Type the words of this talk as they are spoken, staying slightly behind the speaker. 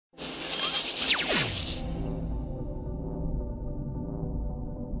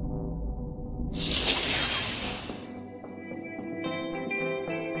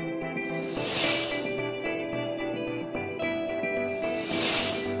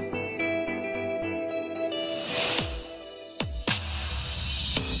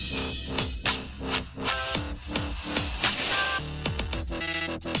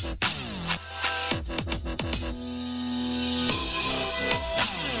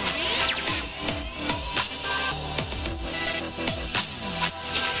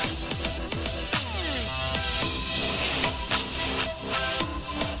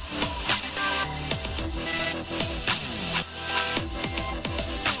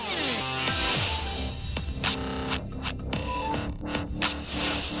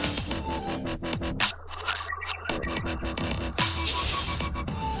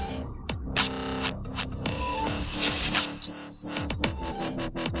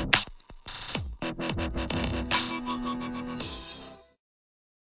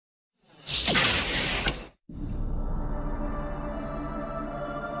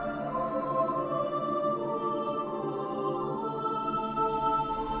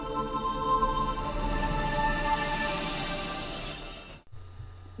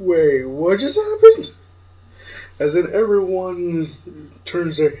Wait, what just happened? As then everyone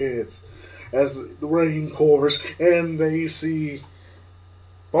turns their heads as the rain pours and they see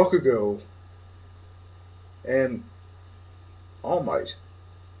Bakugo and All Might.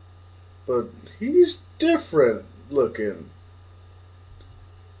 But he's different looking.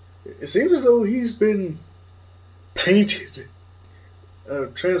 It seems as though he's been painted a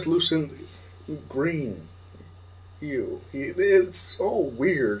translucent green hue. It's all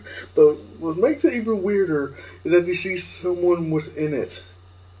weird. But what makes it even weirder is that you see someone within it.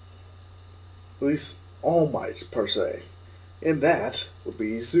 At least All Might, per se. And that would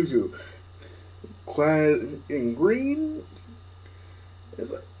be Izuku. Clad in green.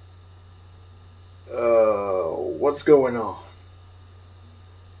 It's like, what's going on?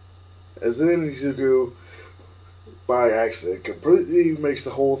 As then Izuku, by accident, completely makes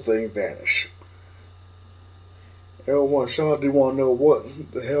the whole thing vanish. Everyone shocked, didn't want to know what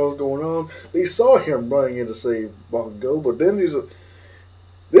the hell is going on. They saw him running in to save Bakugo, but then he's like,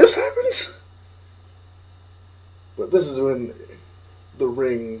 this happens? But this is when the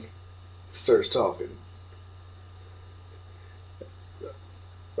ring starts talking.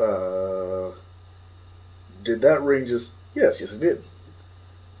 Did that ring just... Yes, it did.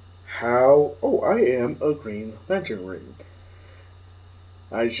 How? Oh, I am a Green Lantern ring.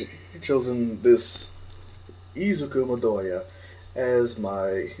 I've chosen this Izuku Midoriya as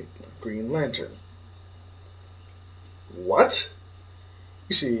my Green Lantern. What?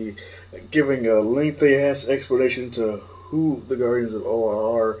 You see, giving a lengthy-ass explanation to who the Guardians of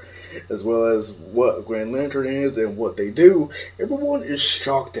Oa are, as well as what a Green Lantern is and what they do, everyone is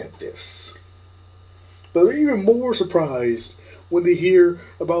shocked at this. But they're even more surprised when they hear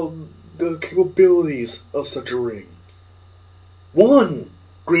about the capabilities of such a ring. One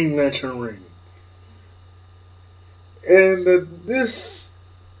Green Lantern ring. And that this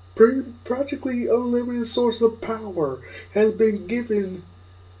practically unlimited source of power has been given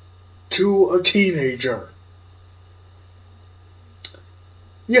to a teenager.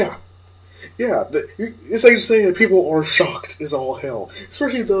 Yeah. It's like saying that people are shocked as all hell.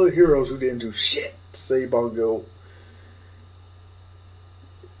 Especially the other heroes who didn't do shit to save Bakugo.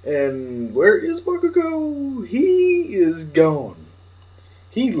 And where is Bakugo? He is gone.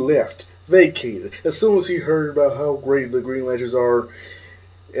 He left, vacated, as soon as he heard about how great the Green Lanterns are,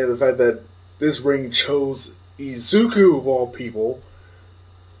 and the fact that this ring chose Izuku, of all people,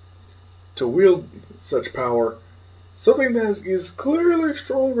 to wield such power. Something that is clearly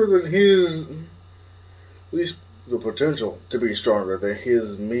stronger than his, at least the potential to be stronger than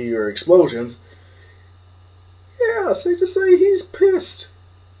his meteor explosions. Yeah, safe to say he's pissed.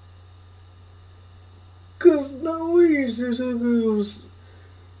 Cause not only is Izuku's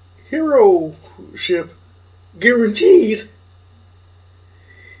hero-ship guaranteed,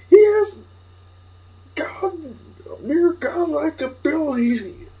 he has near godlike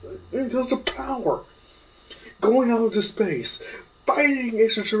ability when it comes to power. Going out into space, fighting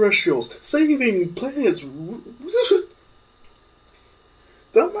extraterrestrials, saving planets. The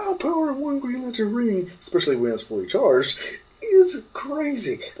amount of power in one Green Lantern ring, especially when it's fully charged, is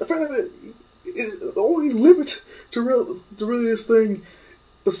crazy. The fact that is the only limit to really this thing,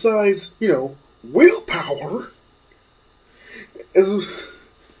 besides, willpower, is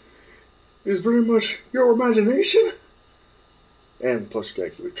very much your imagination. And plus you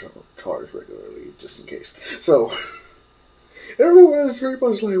gotta keep it charged regularly, just in case. So, everyone is very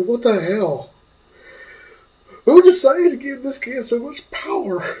much like, what the hell? Who decided to give this kid so much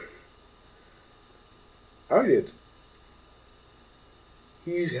power? I did.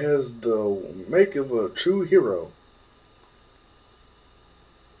 He has the make of a true hero.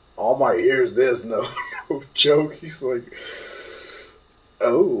 All my ears, there's no joke. He's like,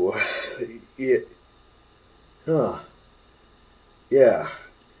 oh, yeah, huh, yeah.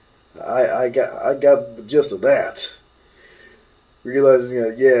 I got the gist of that. Realizing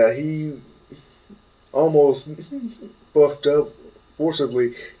that, yeah, he almost buffed up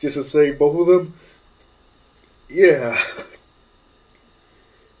forcibly just to save both of them. Yeah.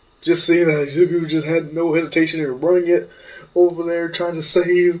 Just seeing that Izuku just had no hesitation in running it over there trying to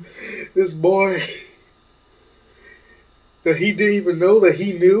save this boy that he didn't even know that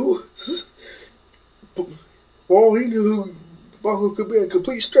he knew. For all he knew, Bakugo could be a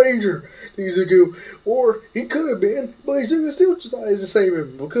complete stranger to Izuku, or he could have been, but Izuku still decided to save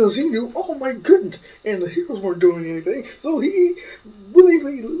him because he knew, oh my goodness, and the heroes weren't doing anything, so he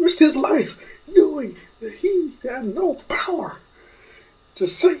willingly risked his life knowing that he had no power to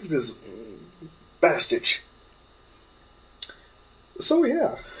save this bastard. So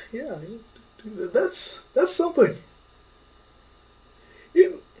yeah, that's something.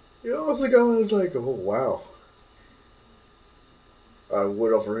 You know, I was like, oh wow. I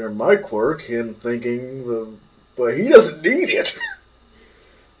would offer him my quirk, him thinking, but he doesn't need it.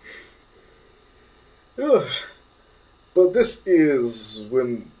 Ugh. But this is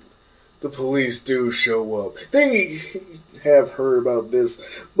when the police do show up. They have heard about this,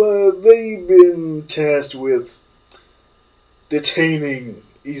 but they've been tasked with detaining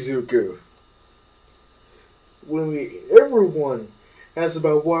Izuku. Everyone asks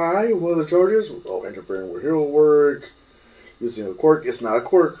about why, what are the charges? Oh, interfering with hero work, using a quirk. It's not a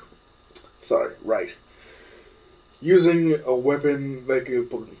quirk. Sorry, right. Using a weapon that could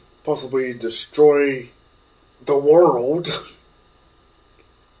possibly destroy the world.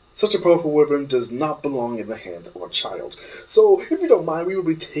 Such a powerful weapon does not belong in the hands of a child. So, if you don't mind, we will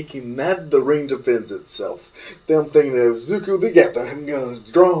be taking that. The ring defends itself. Them thinking that it was Zuko, they got the guns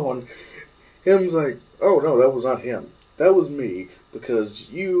drawn. Him's like, oh no, that was not him. That was me, because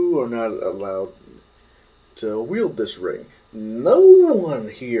you are not allowed to wield this ring. No one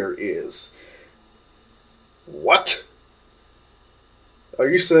here is. What? Are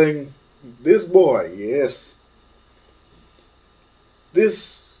you saying this boy? Yes.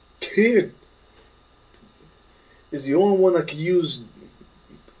 This kid is the only one that can use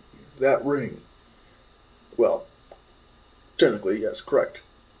that ring. Well, technically, yes, correct.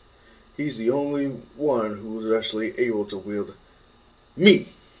 He's the only one who's actually able to wield me.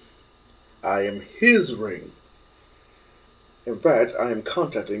 I am his ring. In fact, I am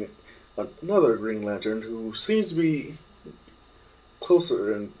contacting another Green Lantern who seems to be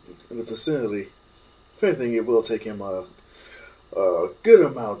closer in the vicinity. If anything, it will take him a good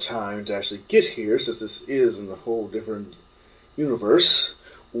amount of time to actually get here, since this is in a whole different universe.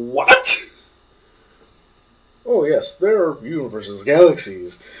 What? Oh yes, there are universes,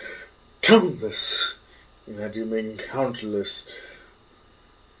 galaxies, countless. I do mean countless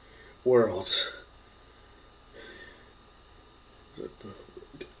worlds.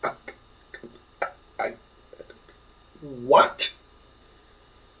 What?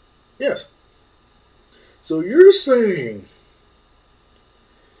 Yes. So you're saying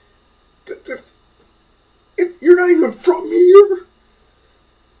that you're not even from here?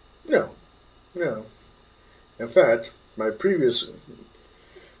 No. No. In fact, my previous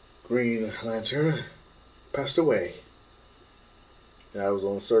Green Lantern passed away. And I was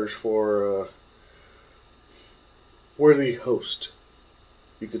on search for a worthy host,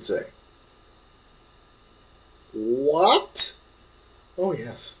 you could say. What? Oh,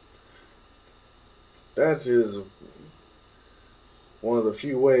 yes. That is one of the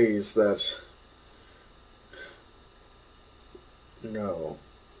few ways that... No.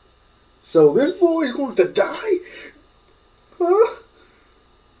 So this boy's going to die? Huh?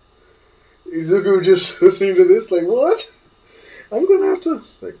 Izuku just listening to this like, what? I'm going to have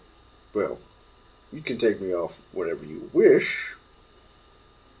to... Like, well, you can take me off whenever you wish.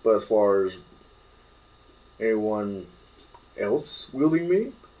 But as far as anyone else wielding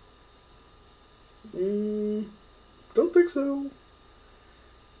me? Don't think so.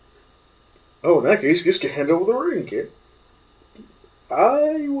 Oh, in that case, just hand over the ring, kid.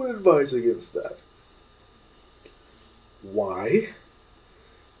 I would advise against that. Why?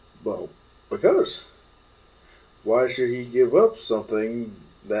 Well, because. Why should he give up something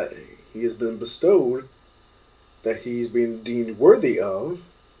that he has been bestowed, that he's been deemed worthy of,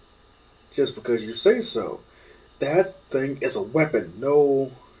 just because you say so? That thing is a weapon.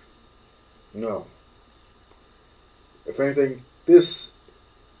 No. No. If anything, this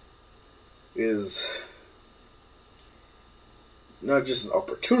is not just an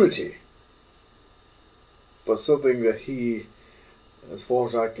opportunity, but something that he, as far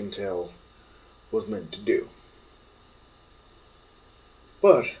as I can tell, was meant to do.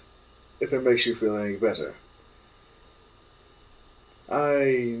 But, if it makes you feel any better,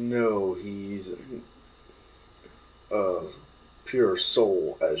 I know he's a pure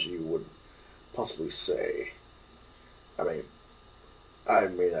soul, as you would possibly say. I mean, I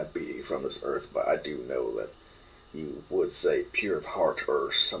may not be from this earth, but I do know that you would say pure of heart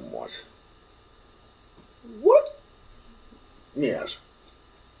or somewhat. What? Yes.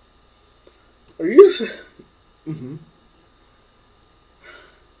 Are you... Mm-hmm.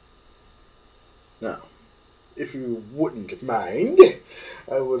 Now, if you wouldn't mind,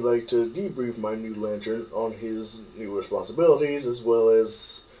 I would like to debrief my new Lantern on his new responsibilities, as well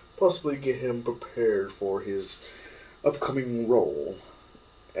as possibly get him prepared for his upcoming role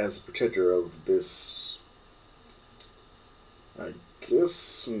as a protector of this. I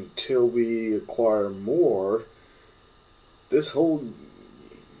guess until we acquire more, this whole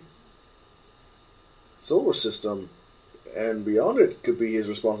solar system and beyond it could be his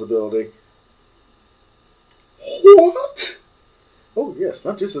responsibility. What? Oh yes,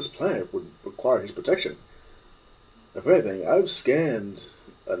 not just this planet would require his protection. If anything, I've scanned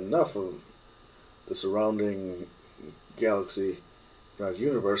enough of the surrounding galaxy, not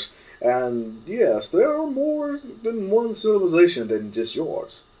universe, and yes, there are more than one civilization than just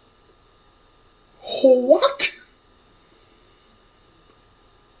yours. What?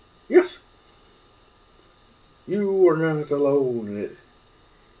 Yes. You are not alone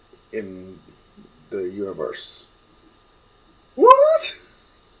in the universe. What?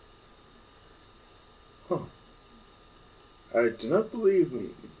 Huh. I do not believe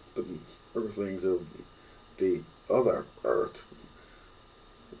the Earthlings of the other Earth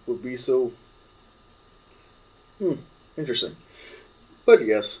would be so interesting. But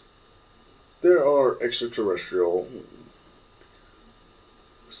yes, there are extraterrestrial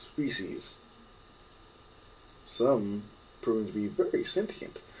species. Some proving to be very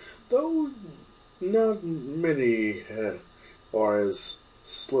sentient, though not many are as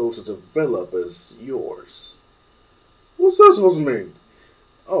slow to develop as yours. What's that supposed to mean?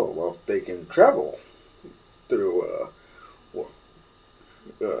 Oh, well, they can travel through,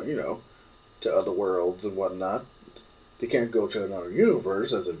 to other worlds and whatnot. They can't go to another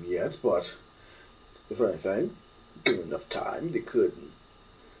universe as of yet, but if anything, given enough time, they could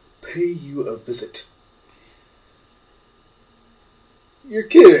pay you a visit. You're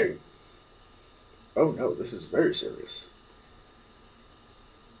kidding! Oh no, this is very serious.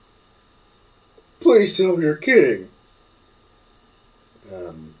 Please tell me you're kidding!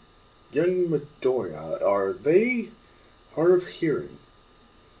 Young Midoriya, are they hard of hearing?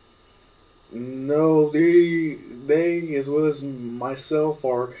 No, they, as well as myself,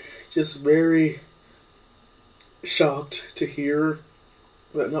 are just very shocked to hear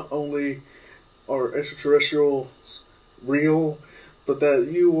that not only are extraterrestrials real, but that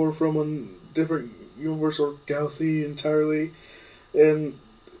you are from a different universe or galaxy entirely, and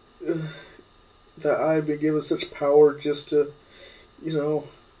that I've been given such power just to, you know...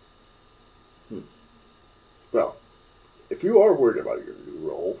 Well, if you are worried about your new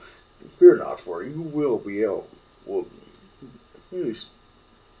role, fear not, for you will be at least,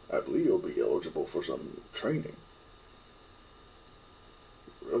 I believe you'll be eligible for some training.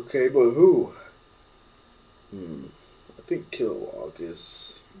 Okay, but who? I think Kilowog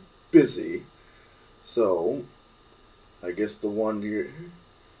is busy, so I guess the one you...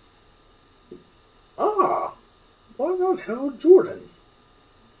 Ah! Why not Hal Jordan?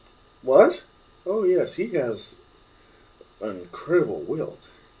 What? Oh yes, he has an incredible will,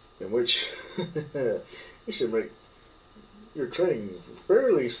 in which it should make your training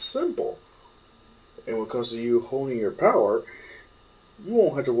fairly simple. And when it comes to you honing your power, you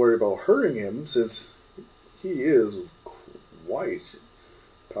won't have to worry about hurting him, since he is quite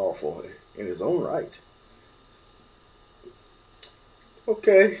powerful in his own right.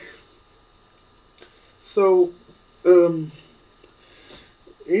 Okay. So,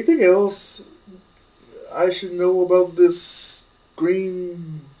 anything else I should know about this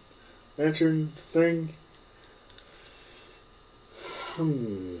Green Lantern thing?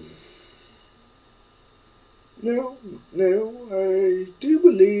 No, I do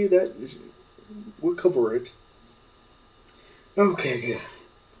believe that we'll cover it. Okay, good.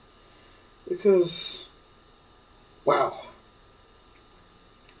 Because, wow.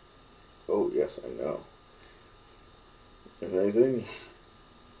 Oh, yes, I know. If anything,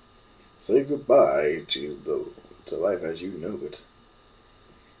 say goodbye to life as you know it.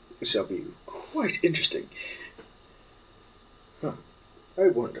 It shall be quite interesting. Huh. I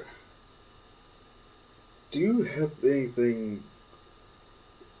wonder, do you have anything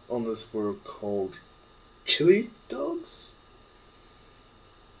on this world called chili dogs?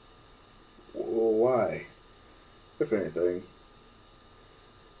 Why? If anything,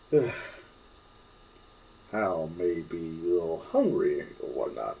 Hal may be a little hungry or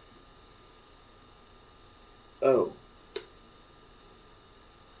whatnot. Oh.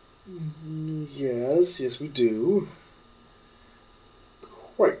 Yes, we do.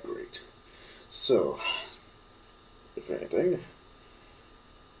 Quite great. So, if anything,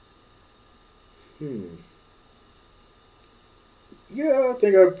 yeah, I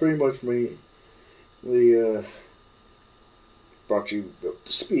think I pretty much made the, brought you up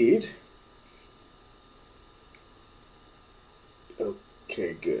to speed.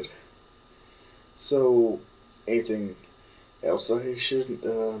 Okay, good. So, anything else I should,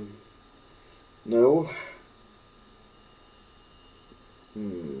 know?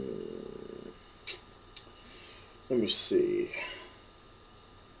 Let me see.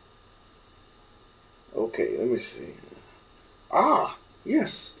 Okay, let me see. Ah,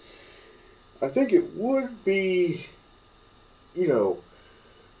 yes. I think it would be, you know,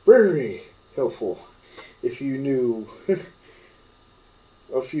 very helpful if you knew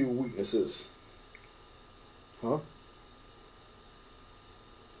a few weaknesses. Huh?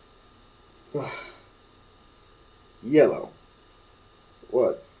 Yellow.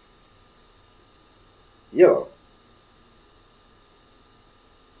 What? Yellow.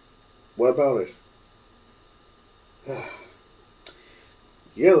 What about it?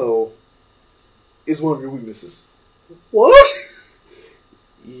 Yellow is one of your weaknesses. What?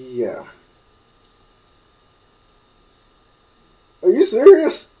 Yeah. Are you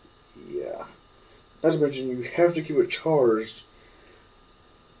serious? Yeah. Not to mention, you have to keep it charged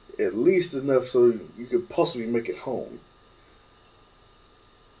at least enough so you could possibly make it home.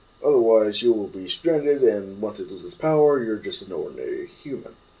 Otherwise, you will be stranded, and once it loses power, you're just an ordinary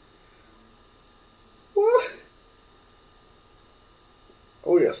human. What?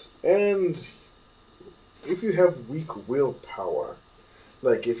 Oh, yes. And if you have weak willpower,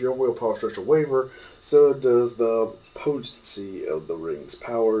 like if your willpower starts to waver, so does the potency of the ring's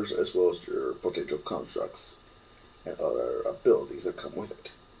powers, as well as your potential constructs and other abilities that come with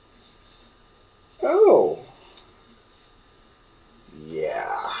it. Oh.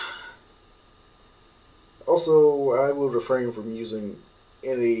 Yeah. Also, I would refrain from using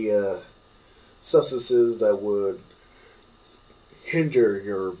any substances that would hinder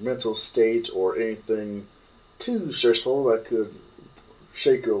your mental state or anything too stressful that could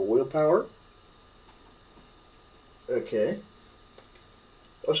shake your willpower. Okay.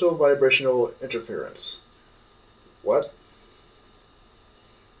 Also, vibrational interference. What?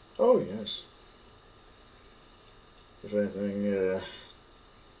 Oh, yes. If anything,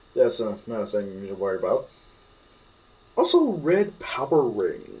 that's not a thing you need to worry about. Also, red power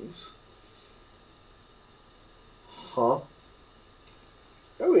rings. Huh?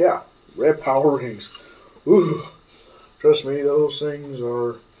 Oh, yeah. Red power rings. Ooh. Trust me, those things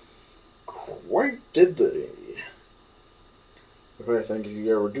are quite deadly. If anything, if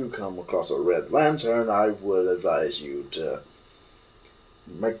you ever do come across a red lantern, I would advise you to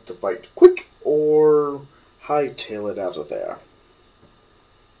make the fight quick or hightail it out of there.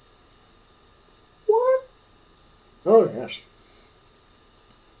 What? Oh, yes.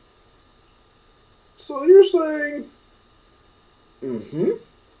 So you're saying... Mm-hmm.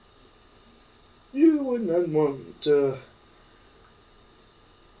 You would not want to,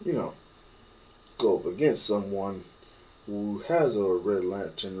 go up against someone who has a red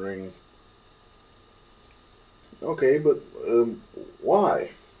lantern ring. Okay, but,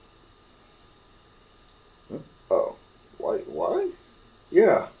 why? Huh? Oh, why?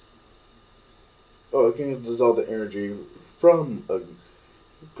 Yeah. Oh, it can dissolve the energy from a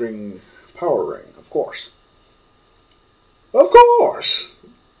green power ring, of course. Of course!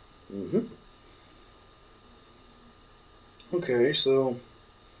 Mm-hmm. Okay, so...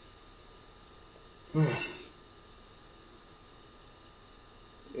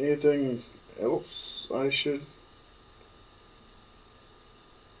 anything else I should...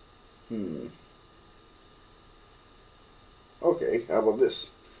 Okay, how about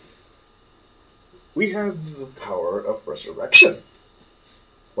this? We have the power of resurrection.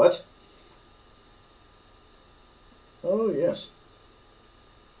 What? Oh, yes.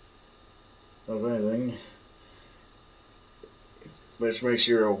 Of anything, which makes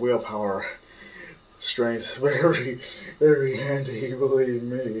your willpower strength very, very handy, believe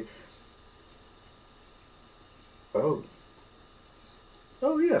me. Oh.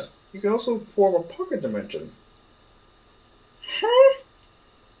 Oh, yes. You can also form a pocket dimension. Huh?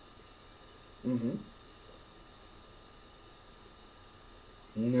 Mm-hmm.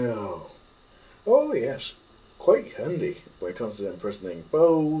 No. Oh, yes. Quite handy when it comes to impersonating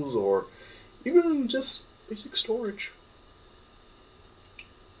foes or even just basic storage.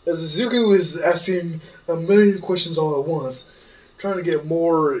 As Izuku is asking a million questions all at once, trying to get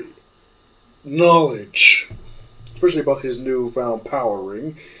more knowledge, especially about his newfound power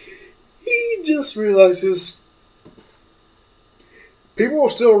ring, he just realizes people are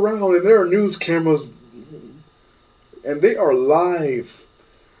still around and there are news cameras and they are live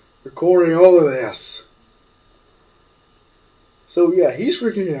recording all of this. So yeah, he's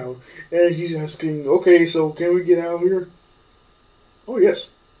freaking out and he's asking, okay, so can we get out of here? Oh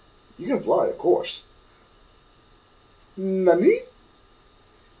yes, you can fly, of course. Nani?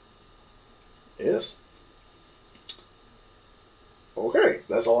 Yes. Okay,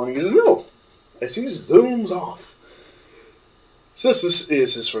 that's all I need to know. As he zooms off. Since this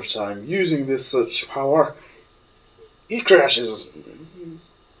is his first time using this such power, he crashes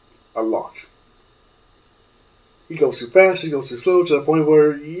a lot. He goes too fast, he goes too slow, to the point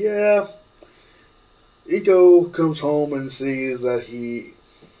where, yeah, Ego comes home and sees that he's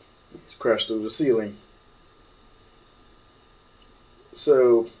crashed through the ceiling.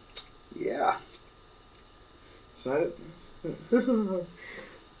 So, yeah. So,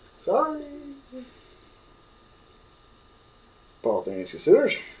 sorry. But all things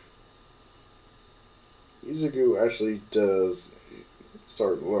considered, Izuku actually does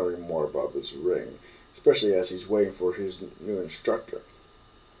start learning more about this ring, especially as he's waiting for his new instructor.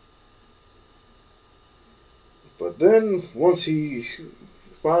 But then, once he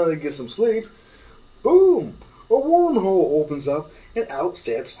finally gets some sleep, boom! A wormhole opens up and out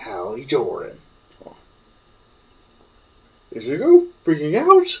steps Hallie Jordan. Izuku, freaking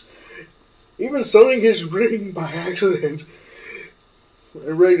out, even summoning his ring by accident,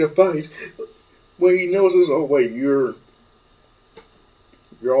 and ready to fight, when he notices, oh wait, you're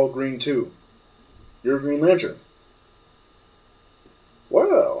all green too. You're a Green Lantern.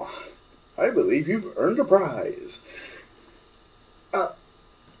 Well, I believe you've earned a prize.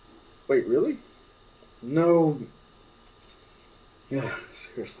 Wait, really? No. Yeah,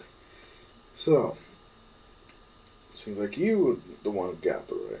 seriously. So, seems like you were the one who got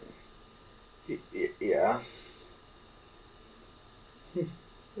the ring. Yeah.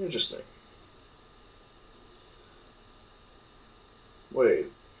 Interesting. Wait.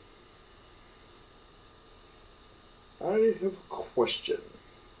 I have a question.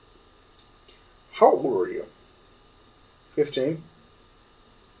 How old were you? 15?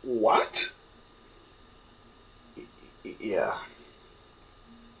 What? Yeah.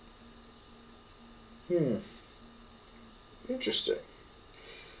 Interesting.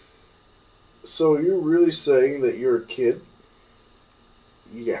 So you're really saying that you're a kid?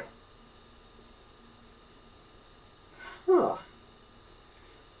 Yeah. Huh.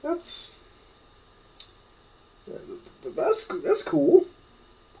 That's cool.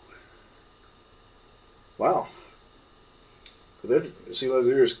 Wow. See, like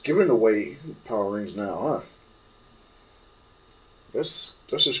they're just giving away power rings now, huh? That's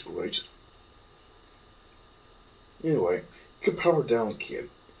just great. Anyway, you can power down, kid.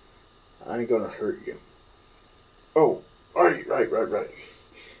 I ain't gonna hurt you. Oh, right.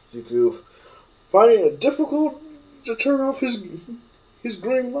 Zuko finding it difficult to turn off his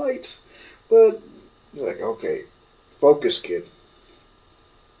green lights, but you're like, okay, focus, kid.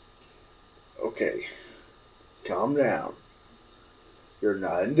 Okay, calm down. You're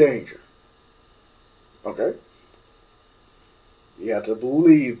not in danger. Okay? You have to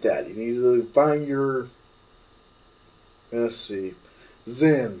believe that. You need to find your, let's see,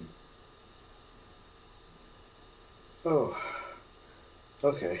 Zen. Oh,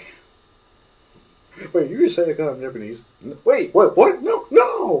 okay. Wait, you just said I got Japanese. Wait, what?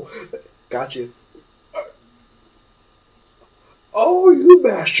 No! Gotcha. Oh, you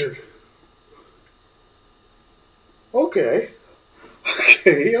bastard. Okay.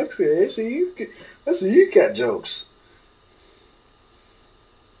 I see you got jokes.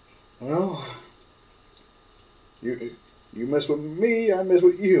 Well, you mess with me, I mess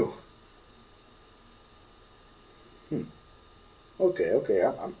with you. Okay,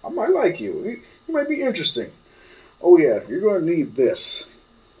 I might like you. You might be interesting. Oh yeah, you're gonna need this.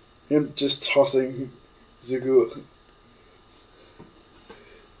 Him just tossing Zuko,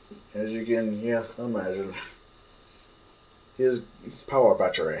 as you can, imagine, his power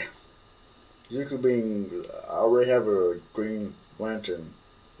battery. Zuko being, I already have a Green Lantern.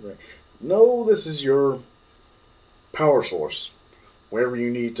 Right. No, this is your power source. Wherever you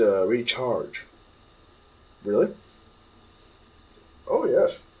need to recharge. Really? Oh,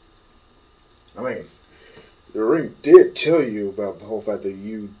 yes. I mean, the ring did tell you about the whole fact that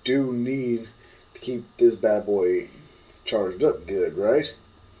you do need to keep this bad boy charged up good, right?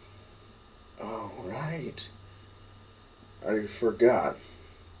 Oh, right. I forgot.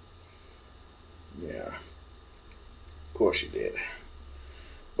 Yeah. Of course you did.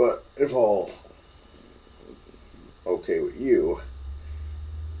 But if all okay with you,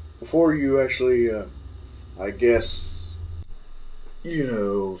 before you actually, I guess,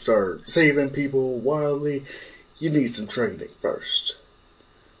 start saving people wildly, you need some training first.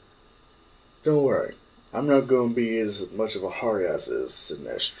 Don't worry, I'm not going to be as much of a hard ass as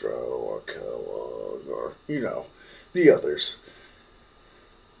Sinestro or Kellogg or, the others.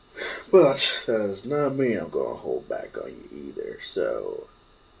 But that does not mean I'm going to hold back on you either, so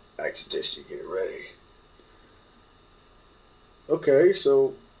I suggest you get ready. Okay,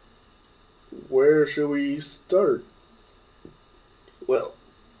 so where should we start? Well,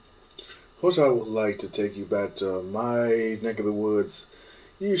 first I would like to take you back to my neck of the woods.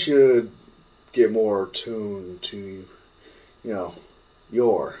 You should get more attuned to,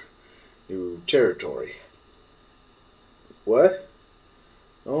 your new territory. What?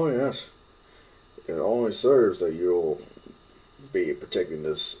 Oh, yes. It only serves that you'll be protecting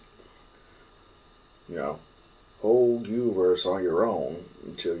this, you know, whole universe on your own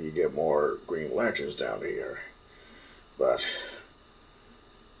until you get more Green Lanterns down here. But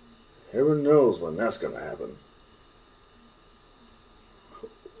heaven knows when that's gonna happen.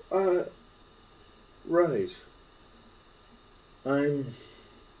 Right. I'm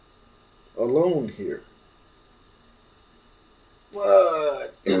alone here.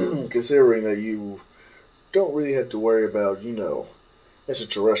 But considering that you don't really have to worry about,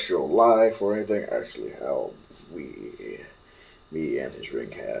 extraterrestrial life or anything, actually how me and his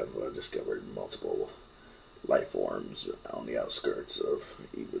ring have discovered multiple life forms on the outskirts of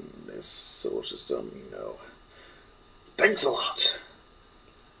even this solar system. Thanks a lot.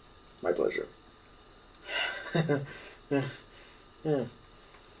 My pleasure. Yeah.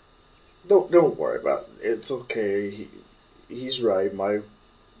 Don't worry about it. It's okay. He's right. My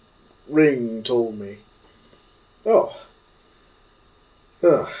ring told me. Oh.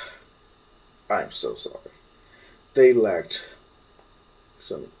 Ugh. I'm so sorry. They lacked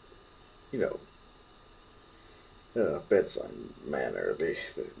some, bedside manner. They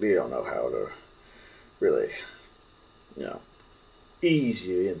don't know how to really, ease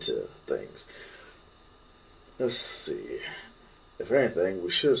you into things. Let's see. If anything,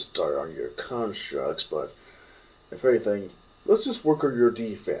 we should start on your constructs, but if anything, let's just work on your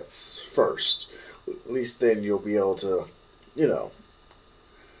defense first. At least then you'll be able to,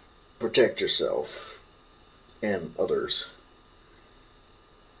 protect yourself and others.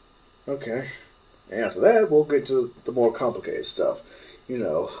 Okay. And after that, we'll get to the more complicated stuff.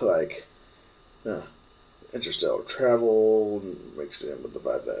 Like interstellar travel, mixed in with the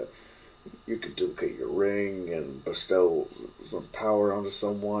fact that you can duplicate your ring and bestow some power onto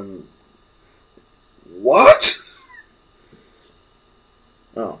someone. What?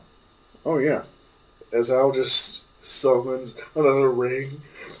 Oh. Oh, yeah. As Al just summons another ring.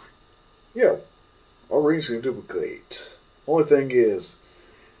 Yeah, all rings can duplicate. Only thing is,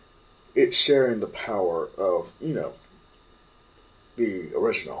 it's sharing the power of, the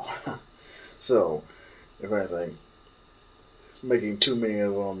original. So, if anything, making too many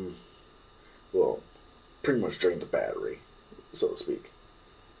of them will pretty much drain the battery, so to speak.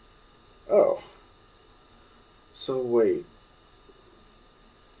 Oh. So, wait.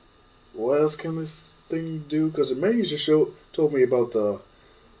 What else can this thing do? Because the menu just told me about the,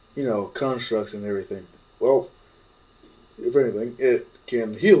 constructs and everything. Well, if anything, it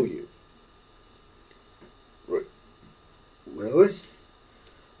can heal you. Really?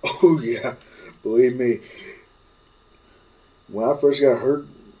 Oh, yeah. Believe me. When I first got hurt,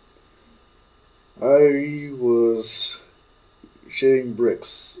 I was shitting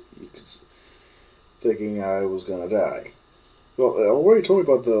bricks, thinking I was gonna die. Well, it already told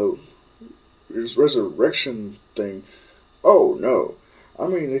me about the resurrection thing. Oh, no. I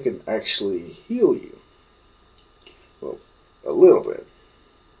mean, it can actually heal you. Well, a little bit.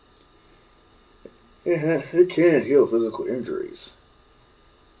 Yeah, it can heal physical injuries.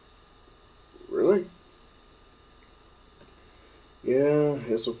 Really? Yeah,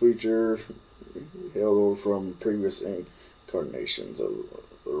 it's a feature held over from previous incarnations of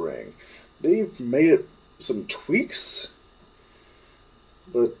the ring. They've made it some tweaks,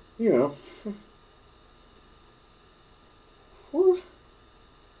 but, What?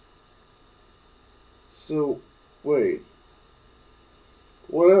 So, wait.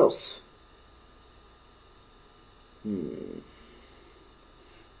 What else?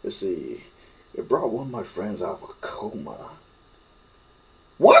 Let's see. It brought one of my friends out of a coma.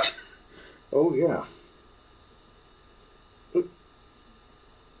 What? Oh, yeah.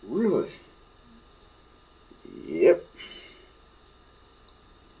 Really? Yep.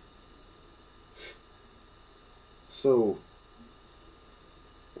 So,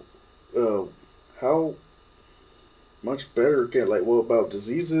 how much better what about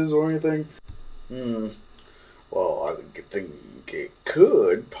diseases or anything? Well, I think it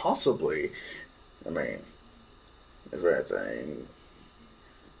could, possibly. I mean, if anything,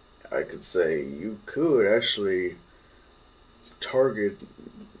 I could say you could actually target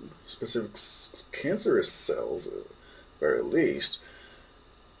specific cancerous cells, at the very least.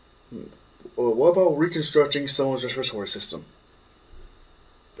 Well, what about reconstructing someone's respiratory system?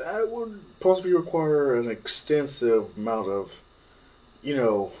 That would possibly require an extensive amount of,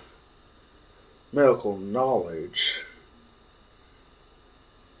 medical knowledge.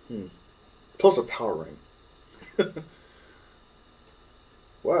 Plus a power ring.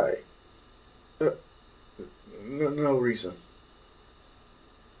 Why? No reason.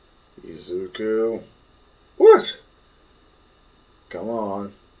 Izuku. What? Come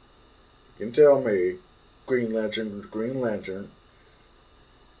on. You can tell me. Green Lantern, Green Lantern.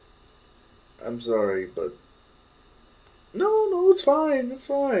 I'm sorry, but... No, it's fine. It's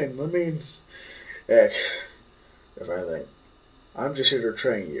fine. I mean, heck, if anything, I'm just here to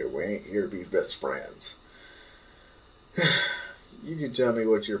train you. We ain't here to be best friends. You can tell me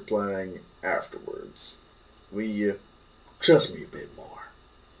what you're planning afterwards. Will you trust me a bit more?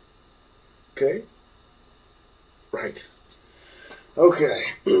 Okay? Right. Okay.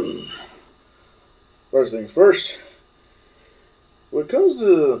 First things first. When it comes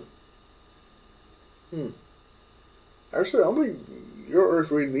to... Actually, I don't think your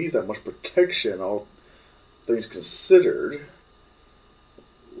Earth really needs that much protection, all things considered.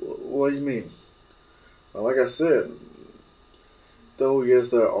 What do you mean? Well, like I said, though yes,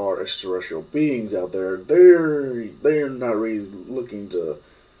 there are extraterrestrial beings out there, they're not really looking to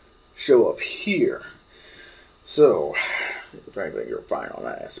show up here. So, if anything, you're fine on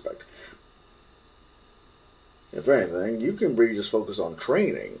that aspect. If anything, you can really just focus on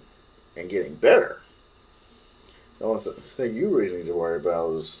training and getting better. The only thing you really need to worry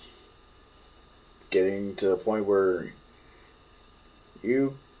about is getting to a point where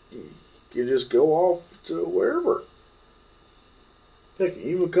you can just go off to wherever. Heck,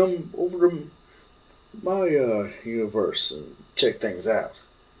 even come over to my universe and check things out.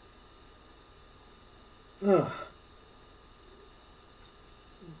 Yeah.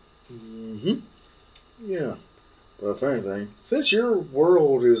 But if anything, since your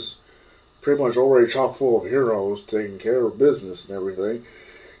world is pretty much already chock full of heroes taking care of business and everything,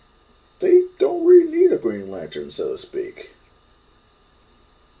 they don't really need a Green Lantern, so to speak.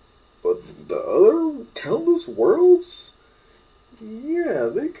 But the other countless worlds, yeah,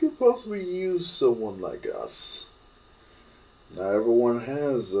 they could possibly use someone like us. Not everyone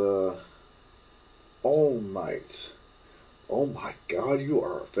has All Might. Oh my God, you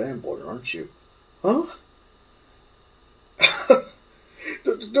are a fanboy, aren't you? Huh?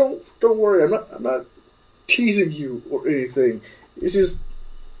 Don't worry. I'm not teasing you or anything. It's just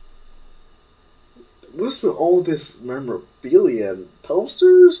what's with all this memorabilia and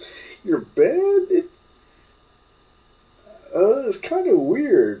posters? Your bed? It's kind of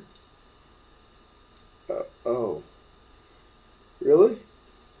weird. Oh, really?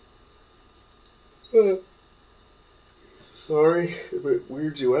 Sorry if it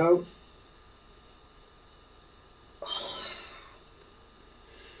weirds you out.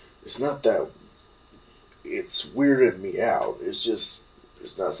 It's not that it's weirded me out. It's just,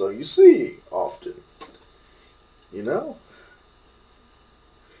 it's not something you see often. You know?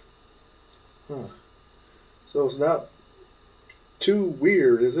 Huh. So it's not too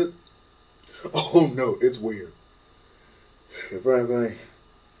weird, is it? Oh no, it's weird. If anything, I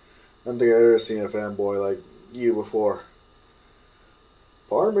don't think I've ever seen a fanboy like you before.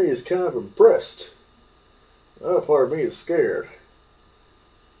 Part of me is kind of impressed. Another part of me is scared.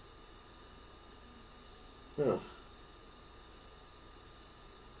 Huh.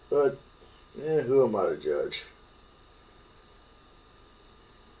 But, who am I to judge?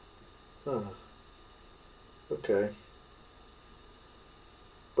 Huh. Okay.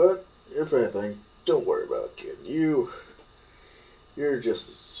 But, if anything, don't worry about it, kid. You're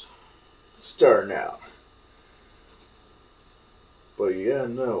just starting out. But yeah,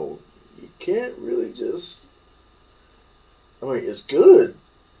 no, you can't really just... I mean, it's good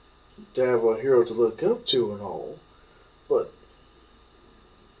to have a hero to look up to and all, but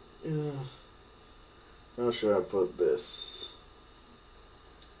how should I put this?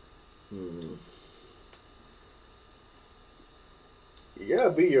 You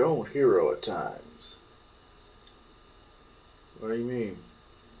gotta be your own hero at times. What do you mean?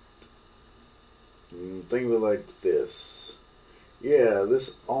 Think of it like this. Yeah,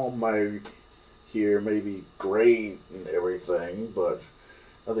 this All Might here may be great and everything, but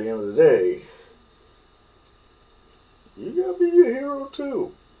at the end of the day, you gotta be your hero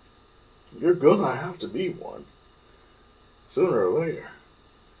too. You're gonna have to be one. Sooner or later.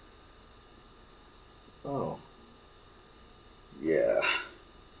 Oh. Yeah.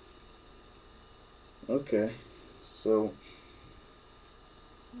 Okay. So,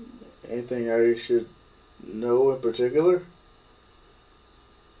 anything I should know in particular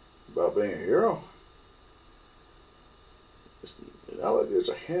about being a hero? It's not like there's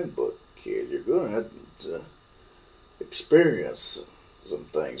a handbook, kid. You're gonna have to experience some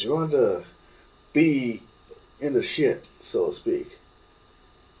things. You're going to be in the shit, so to speak.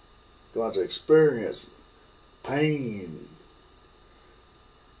 You're going to experience pain.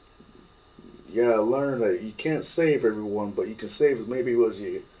 You gotta learn that you can't save everyone, but you can save as many people as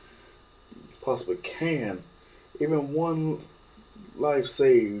you possibly can. Even one life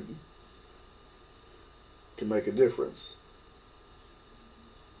saved can make a difference.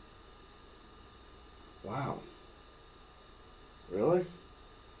 Wow. Really?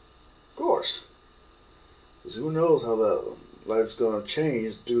 Of course. Because who knows how that life's gonna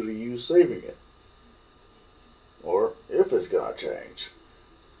change due to you saving it. Or if it's gonna change.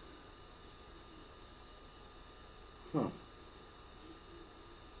 Huh.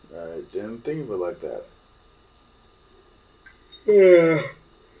 I didn't think of it like that. Yeah.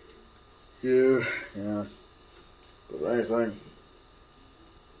 Yeah. But anything,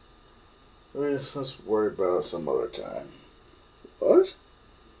 let's worry about it some other time. What?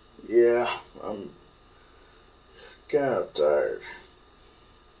 Yeah, I'm kind of tired.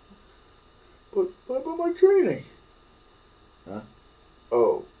 But what about my training? Huh?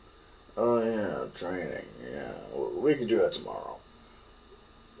 Oh. Oh yeah, training. Yeah, we can do that tomorrow.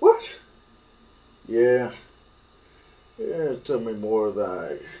 What? Yeah. Yeah, it took me more than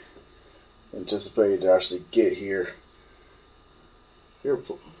I anticipated to actually get here.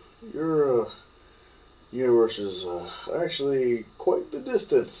 Your universe is actually quite the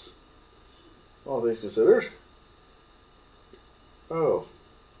distance, all things considered. Oh.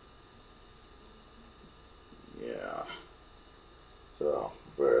 Yeah. So,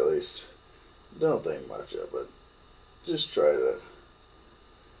 at very least, don't think much of it. Just try to,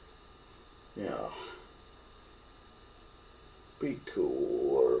 you know, be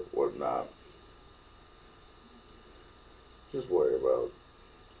cool or whatnot. Just worry about.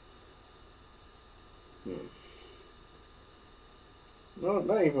 No,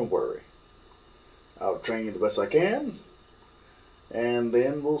 not even worry. I'll train you the best I can, and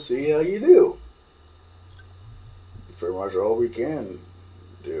then we'll see how you do. Pretty much all we can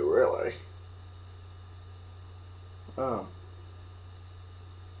do, really. Oh.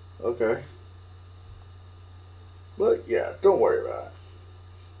 Okay. But yeah, don't worry about it.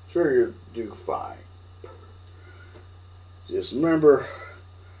 Sure, you'll do fine. Just remember,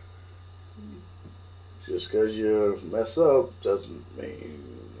 just because you mess up doesn't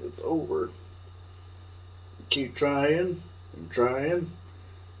mean it's over. Keep trying and trying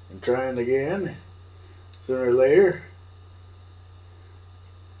and trying again. Sooner or later.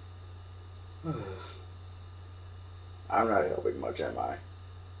 I'm not helping much, am I?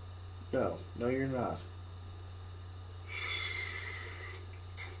 No, you're not.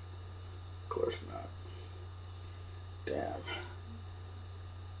 Of course not. Damn.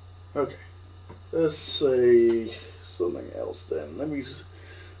 Okay. Let's say something else then. Let me just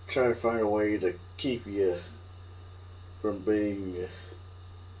try to find a way to keep you from being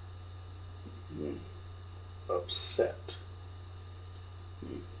upset.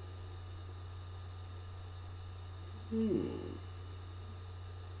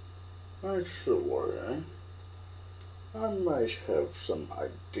 Actually, I might have some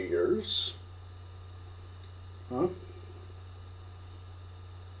ideas. Huh?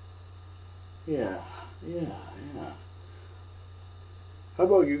 Yeah. How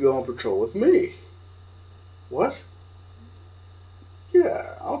about you go on patrol with me? What?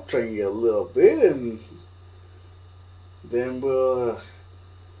 Yeah, I'll train you a little bit and then we'll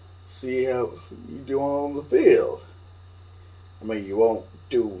see how you do on the field. I mean, you won't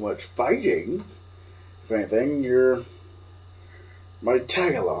do much fighting. If anything, you're my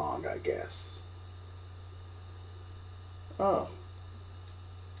tag along, I guess. Oh.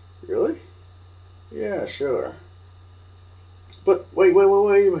 Really? Yeah, sure. But wait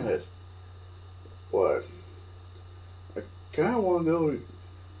a minute. What? I kind of want to go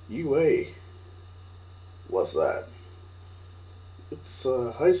UA. What's that? It's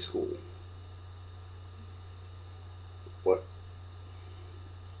high school. What?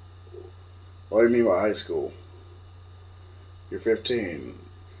 What do you mean by high school? You're 15.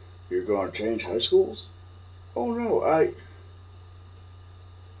 You're going to change high schools? Oh no,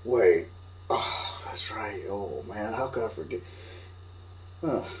 Wait. Oh, that's right. Oh man, how could I forget?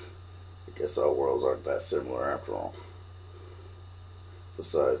 Huh. I guess our worlds aren't that similar after all.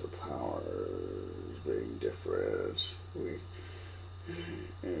 Besides the powers being different, we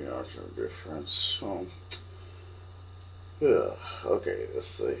are some difference. So, yeah. Okay, let's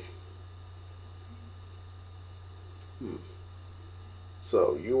see.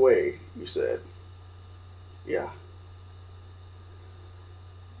 So, UA, you said. Yeah.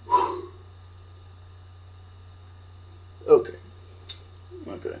 Okay.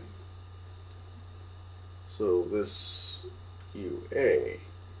 So this UA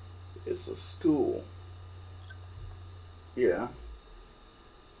is a school. Yeah.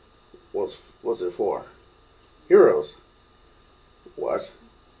 What what's it for? Heroes. What?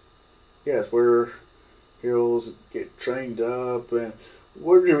 Yes, where heroes get trained up and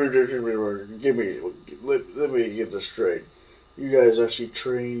let me get this straight. You guys actually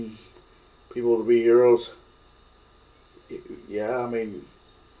train people to be heroes? Yeah, I mean,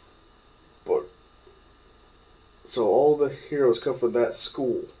 but so all the heroes come from that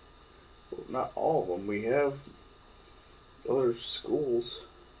school. Well, not all of them. We have other schools.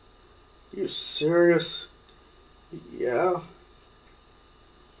 You serious? Yeah.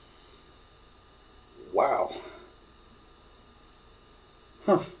 Wow.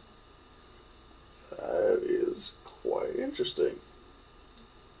 Huh. That is quite interesting.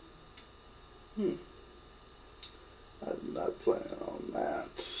 I'm not planning on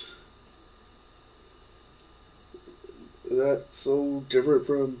that. Is that so different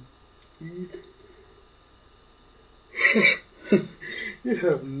from... You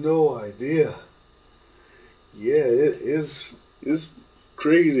have no idea. Yeah, it is. It's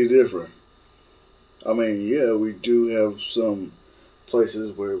crazy different. I mean, yeah, we do have some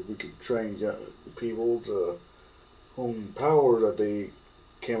places where we can train people to hone power that they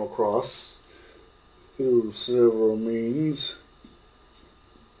came across through several means.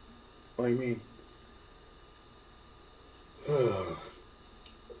 What do you mean?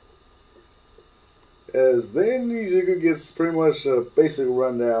 As then you gets pretty much a basic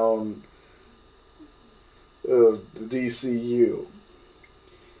rundown of the DCU.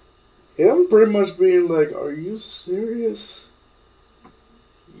 Him pretty much being like, "Are you serious?"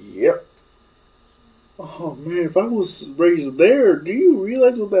 Yep. Oh man, if I was raised there, do you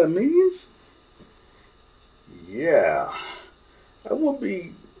realize what that means? Yeah. That would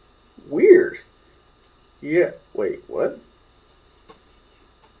be weird. Yeah. Wait, what?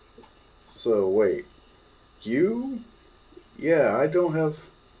 So, wait. You? Yeah, I don't have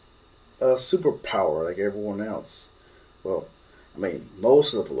a superpower like everyone else. Well, I mean,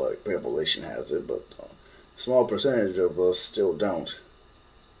 most of the population has it, but a small percentage of us still don't.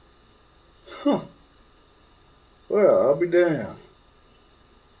 Huh. Well, I'll be damned.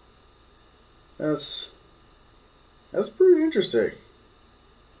 That's pretty interesting.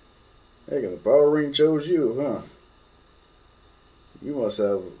 Heck, the power ring chose you, huh? You must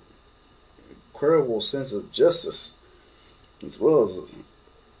have incredible sense of justice, as well as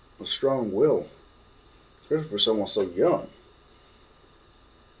a strong will, especially for someone so young.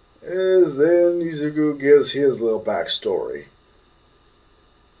 As then Izuku gives his little backstory.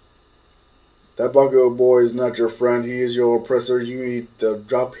 That Bucko boy is not your friend, he is your oppressor. You need to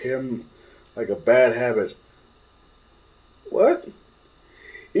drop him like a bad habit. What?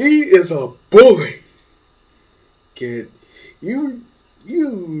 He is a bully! Kid, you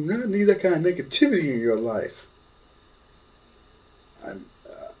not need that kind of negativity in your life.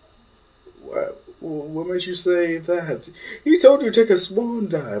 What makes you say that? He told you to take a swan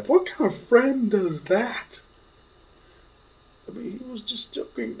dive. What kind of friend does that? I mean, he was just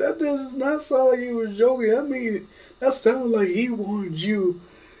joking. That does not sound like he was joking. I mean, that sounded like he wanted you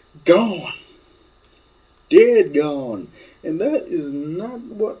gone. Dead gone. And that is not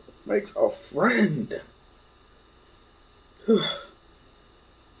what makes a friend.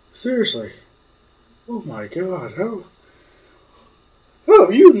 Seriously. Oh my God. How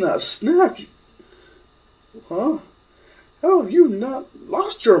have you not snapped? Huh? How have you not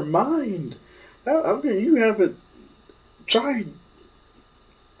lost your mind? How can you haven't tried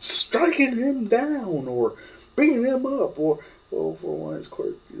striking him down or beating him up or, well, for one,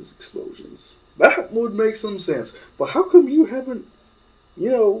 his explosions? That would make some sense. But how come you haven't,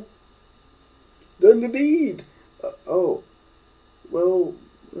 done the deed?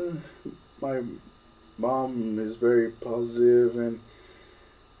 My mom is very positive and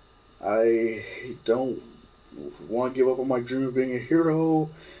I don't want to give up on my dream of being a hero.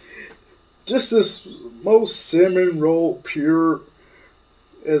 Just this most cinnamon roll, pure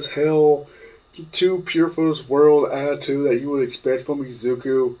as hell, too pure for this world attitude that you would expect from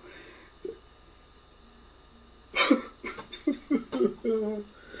Izuku.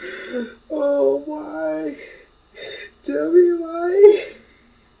 Oh, why? Tell me why?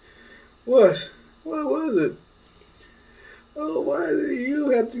 What? What was it? Oh, why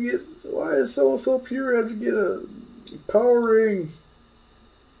is someone so pure have to get a power ring?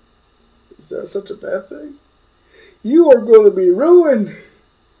 Is that such a bad thing? You are going to be ruined!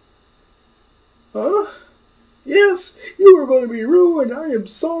 Huh? Yes, you are going to be ruined. I am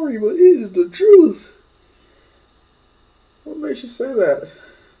sorry, but it is the truth. What makes you say that?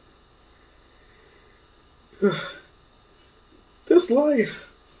 This life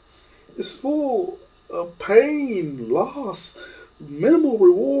is full of pain, loss, minimal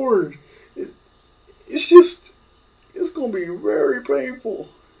reward, it's just, it's gonna be very painful.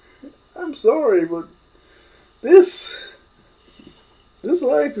 I'm sorry, but this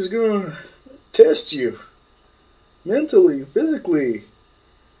life is gonna test you mentally, physically.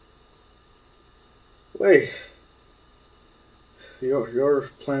 Wait, your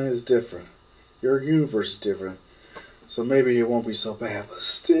planet is different. Your universe is different. So maybe it won't be so bad. But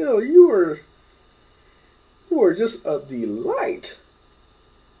still, you are just a delight.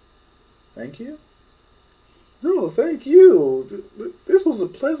 Thank you. No, thank you. This was a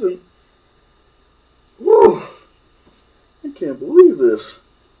pleasant. Whew. I can't believe this.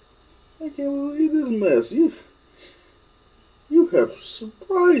 I can't believe this mess. You have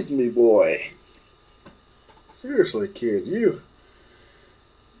surprised me, boy. Seriously, kid, you.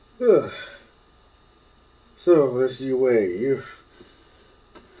 Ugh. So, this UA,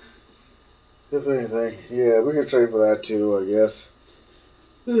 if anything, yeah, we can trade for that too, I guess.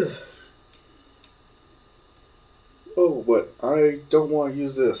 Ugh. Oh, but I don't want to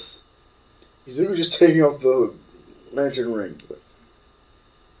use this. He's just taking off the lantern ring.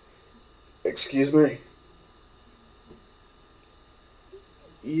 Excuse me?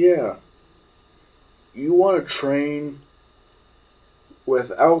 Yeah. You want to train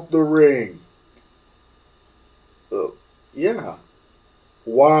without the ring? Yeah.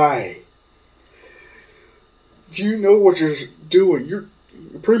 Why? Do you know what you're doing? You're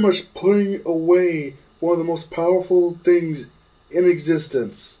pretty much putting away one of the most powerful things in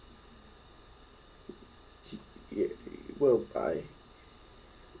existence. Yeah, well, I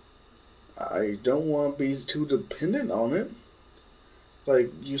don't want to be too dependent on it.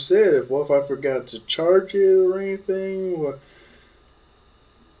 Like you said, what if I forgot to charge it or anything? What?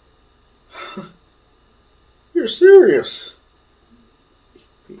 You're serious?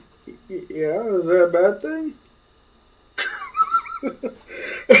 Yeah, is that a bad thing?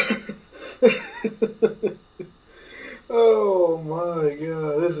 Oh my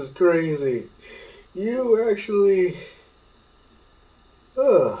god, this is crazy. You actually...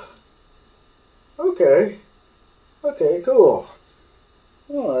 Okay. Okay, cool.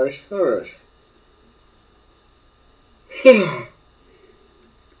 Alright, alright. I'm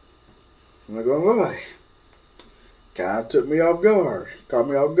not gonna lie. Kinda took me off guard. Caught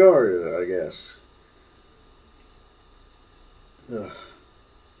me off guard, I guess. Ugh.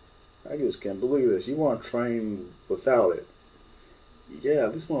 I just can't believe this. You want to train without it. Yeah,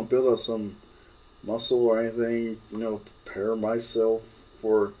 at least want to build up some muscle or anything. You know, prepare myself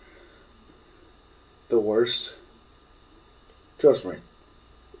for the worst. Trust me.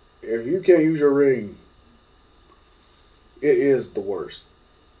 If you can't use your ring, it is the worst.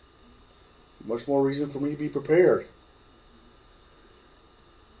 Much more reason for me to be prepared.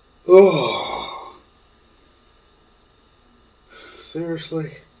 Oh.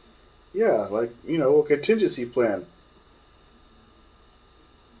 Seriously? Yeah, like, you know, a contingency plan.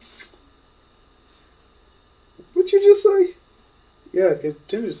 What'd you just say? Yeah, a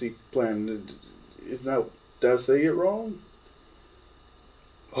contingency plan. Is not, did I say it wrong?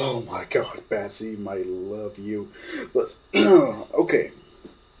 Oh my god, Batsy, might love you. But, okay.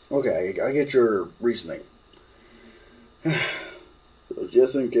 Okay, I get your reasoning. So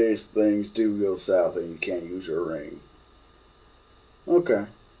just in case things do go south and you can't use your ring. Okay.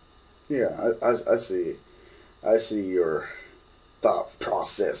 Yeah, I see. I see your thought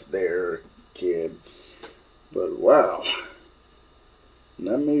process there, kid. But wow.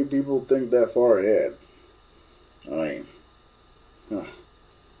 Not many people think that far ahead. I mean,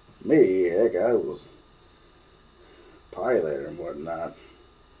 me, heck, I was pilot and whatnot.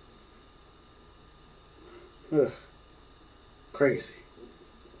 Ugh. Crazy.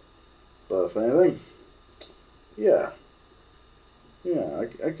 But if anything, yeah. Yeah,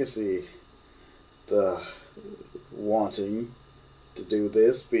 I can see the wanting to do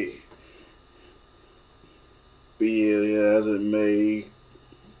this, be it as it may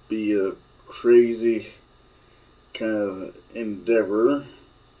be a crazy kind of endeavor.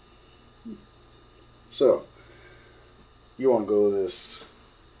 So, you want to go to this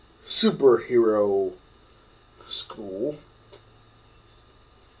superhero school.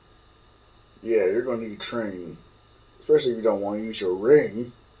 Yeah, you're going to need training. Especially if you don't want to use your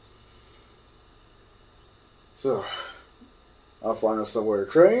ring. So, I'll find us somewhere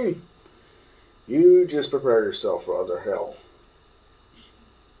to train. You just prepare yourself for utter hell.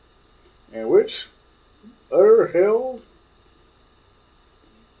 And which utter hell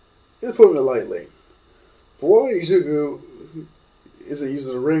is putting it lightly. For one, Izuku isn't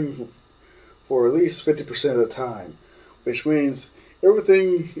using the ring for at least 50% of the time. Which means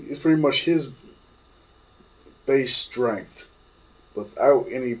everything is pretty much his base strength without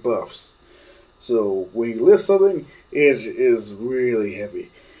any buffs. So when he lifts something, it is really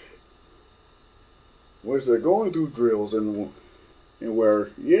heavy. Whereas they're going through drills and where,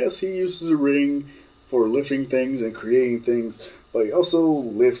 yes, he uses the ring for lifting things and creating things, but he also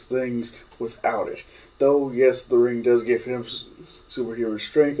lifts things without it. Though, yes, the ring does give him superhuman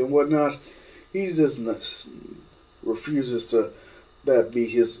strength and whatnot, he just refuses to that be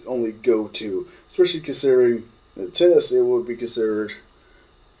his only go-to. Especially considering the test, it would be considered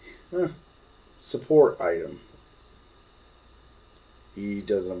support item. He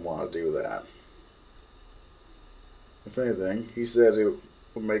doesn't want to do that. If anything, he said it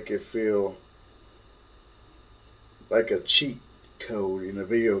would make it feel like a cheat code in a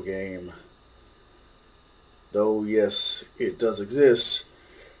video game. Though, yes, it does exist,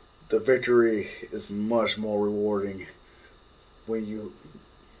 the victory is much more rewarding when you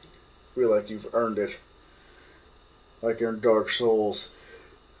feel like you've earned it. Like in Dark Souls,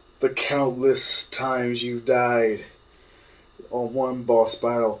 the countless times you've died on one boss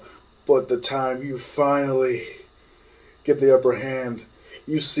battle, but the time you finally get the upper hand,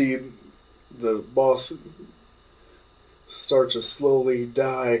 you see the boss start to slowly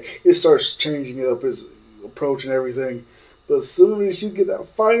die. It starts changing up his approach and everything, but as soon as you get that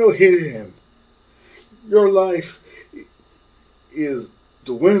final hit in, your life is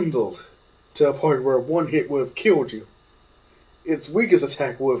dwindled to a point where one hit would have killed you. Its weakest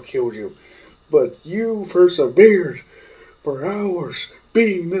attack would have killed you, but you persevered for hours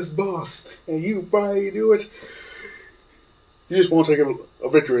beating this boss, and you finally do it. You just want to take a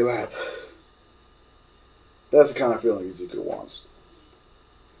victory lap. That's the kind of feeling Izuku wants.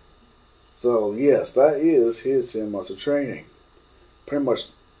 So, yes, that is his 10 months of training. Pretty much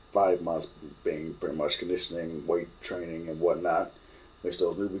 5 months being pretty much conditioning, weight training, and whatnot. Which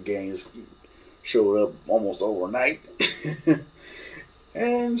those newbie gains showed up almost overnight.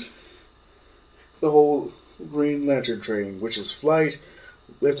 And the whole Green Lantern training, which is flight,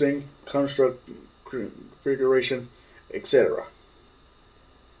 lifting, construct, configuration, etc.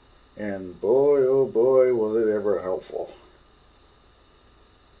 And boy, oh boy, was it ever helpful.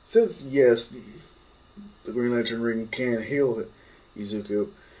 Since, yes, the Green Lantern ring can heal Izuku,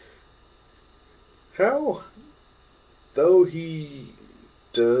 how, though he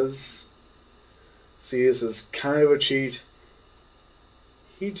does see this as kind of a cheat,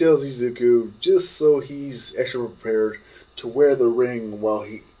 he tells Izuku just so he's extra prepared to wear the ring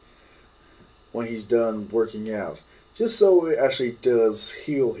when he's done working out. Just so it actually does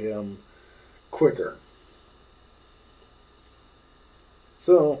heal him quicker.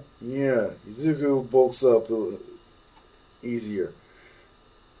 So, yeah, Izuku bulks up easier.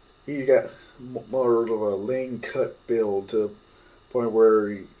 He got more of a lean cut build to the point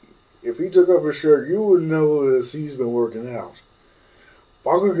where if he took off his shirt, you would notice he's been working out.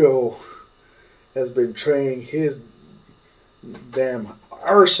 Bakugo has been training his damn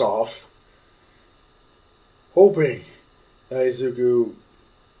arse off, hoping that Izuku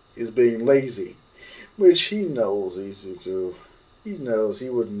is being lazy. Which he knows Izuku. He knows he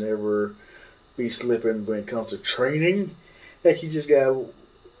would never be slipping when it comes to training. Heck, he just got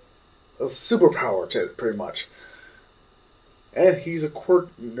a superpower to it, pretty much. And he's a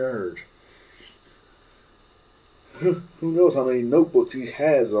quirk nerd. Who knows how many notebooks he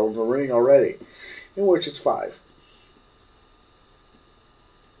has on the ring already. In which it's 5.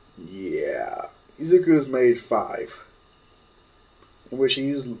 Yeah. Izuku's made 5. In which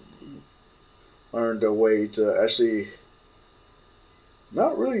he's learned a way to actually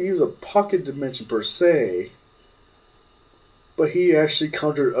not really use a pocket dimension per se, but he actually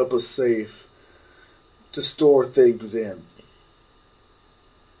conjured up a safe to store things in.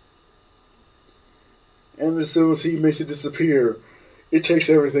 And as soon as he makes it disappear, it takes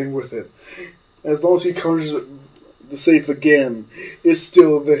everything with it. As long as he conjures the safe again, it's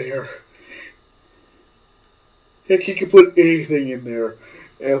still there. Heck, he can put anything in there,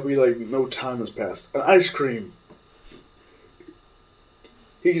 and it'll be like no time has passed. An ice cream.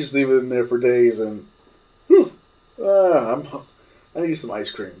 He can just leave it in there for days and, I need some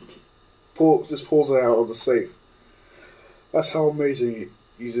ice cream. Just pulls it out of the safe. That's how amazing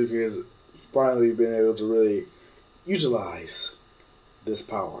Izuku is. Finally been able to really utilize this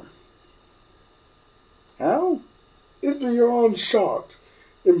power. How? It's beyond shocked,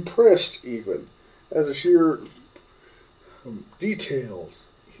 impressed even, as the sheer details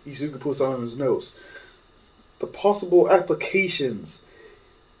Izuku puts on his notes. The possible applications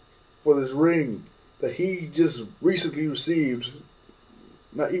for this ring that he just recently received,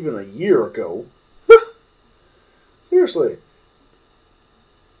 not even a year ago. Seriously.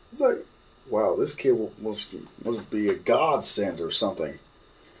 It's like, wow, this kid must be a godsend or something.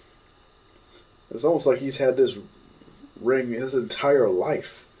 It's almost like he's had this ring his entire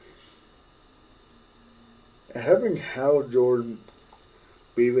life. And having Hal Jordan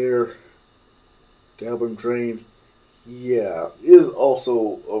be there to help him train, yeah, is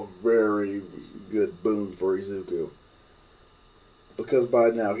also a very good boon for Izuku. Because by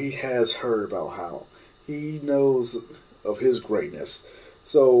now he has heard about Hal. He knows of his greatness.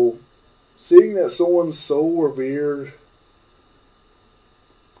 So, seeing that someone so revered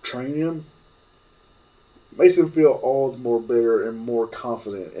train him makes him feel all the more better and more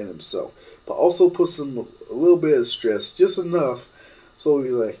confident in himself. But also puts him a little bit of stress, just enough so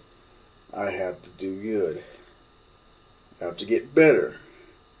he's like, I have to do good. I have to get better.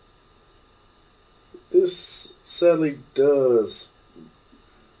 This sadly does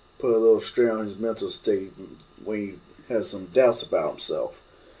put a little strain on his mental state when he has some doubts about himself.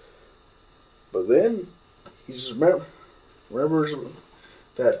 But then he just remembers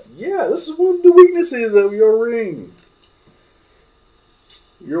that, yeah, this is one of the weaknesses of your ring.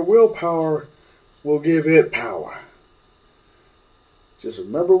 Your willpower will give it power. Just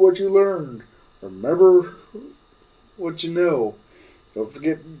remember what you learned. Remember what you know. Don't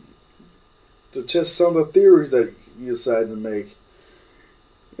forget to test some of the theories that you decided to make.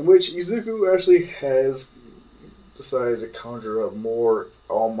 In which Izuku actually has decided to conjure up more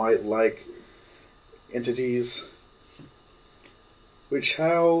All Might-like entities, which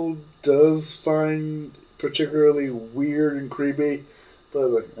Hal does find particularly weird and creepy, but I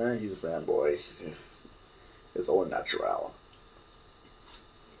was like, he's a fanboy. It's all natural.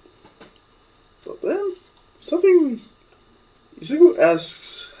 But then, Izuku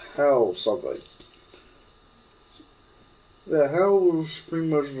asks Hal something. Yeah, Hal was pretty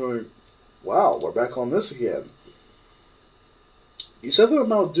much like, wow, we're back on this again. You said that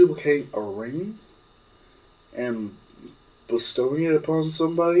about duplicating a ring and bestowing it upon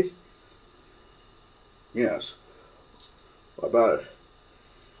somebody? Yes. What about it?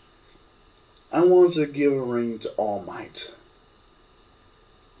 I want to give a ring to All Might.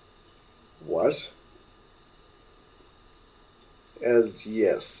 What? As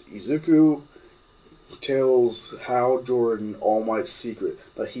yes, Izuku tells Hal Jordan All Might's secret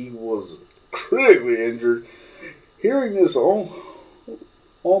that he was critically injured. Hearing this, All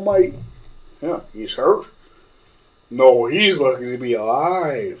Might, yeah, he's hurt. No, he's lucky to be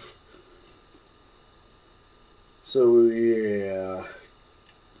alive. So yeah,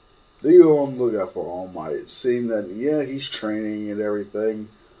 they go on the lookout for All Might, seeing that yeah, he's training and everything.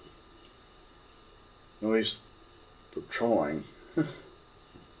 No, he's patrolling.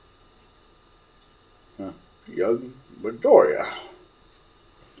 Young Midoriya,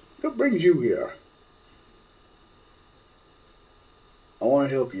 what brings you here? I want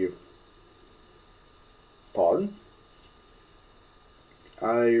to help you. Pardon?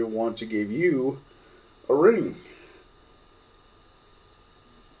 I want to give you a ring.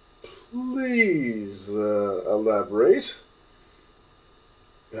 Please elaborate.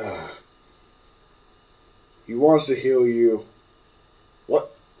 He wants to heal you.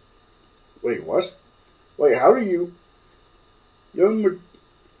 What? Wait, what? Wait, how do you...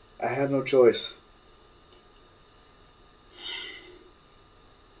 I had no choice.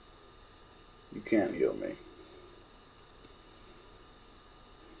 You can't heal me.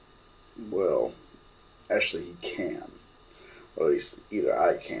 Well, actually he can. Or at least either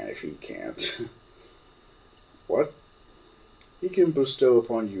I can if he can't. What? He can bestow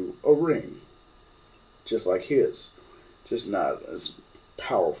upon you a ring. Just like his. Just not as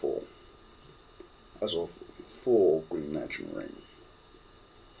powerful as a full Green Lantern ring.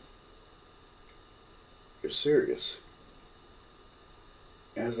 You're serious?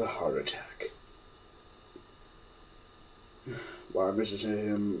 As a heart attack. Why I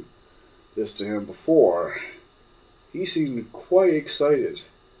mentioned this to him before, he seemed quite excited.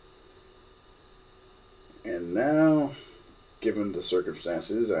 And now, given the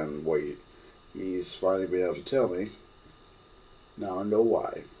circumstances and what he's finally been able to tell me, now I know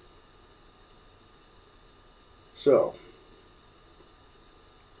why. So,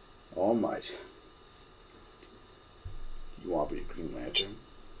 All Might, you want to be Green Lantern?